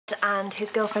and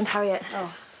his girlfriend, Harriet.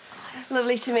 Oh,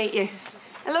 lovely to meet you.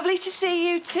 And lovely to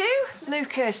see you too,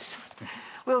 Lucas.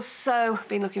 We'll so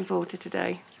been looking forward to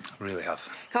today. I really have.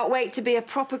 Can't wait to be a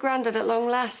proper grandad at long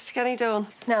last, can he, Dawn?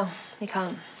 No, he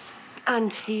can't.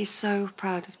 And he's so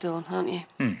proud of Dawn, aren't you?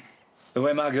 The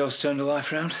way my girl's turned her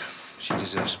life round, she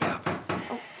deserves to be happy.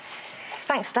 Oh.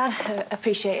 Thanks, Dad. I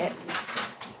appreciate it.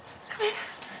 Come in.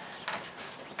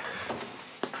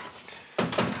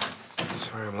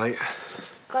 Sorry I'm late.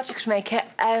 Glad you could make it.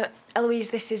 Eloise,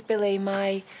 this is Billy,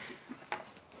 my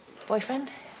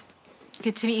boyfriend.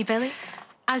 Good to meet you, Billy.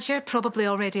 As you're probably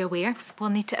already aware, we'll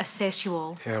need to assess you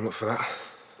all. Yeah, I'm up for that.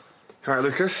 All right,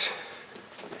 Lucas.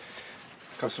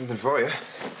 Got something for you.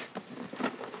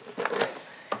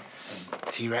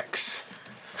 T-Rex.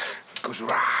 Goes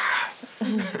rah.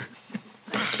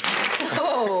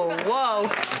 Oh, whoa.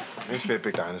 I used to be a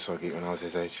big dinosaur geek when I was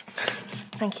his age.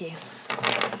 Thank you.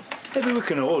 Maybe we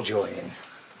can all join in.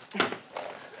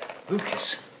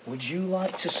 Lucas, would you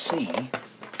like to see a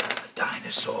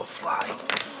dinosaur fly?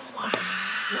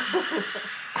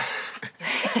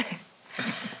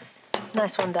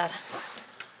 Nice one, Dad.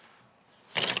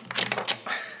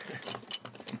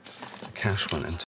 Cash went into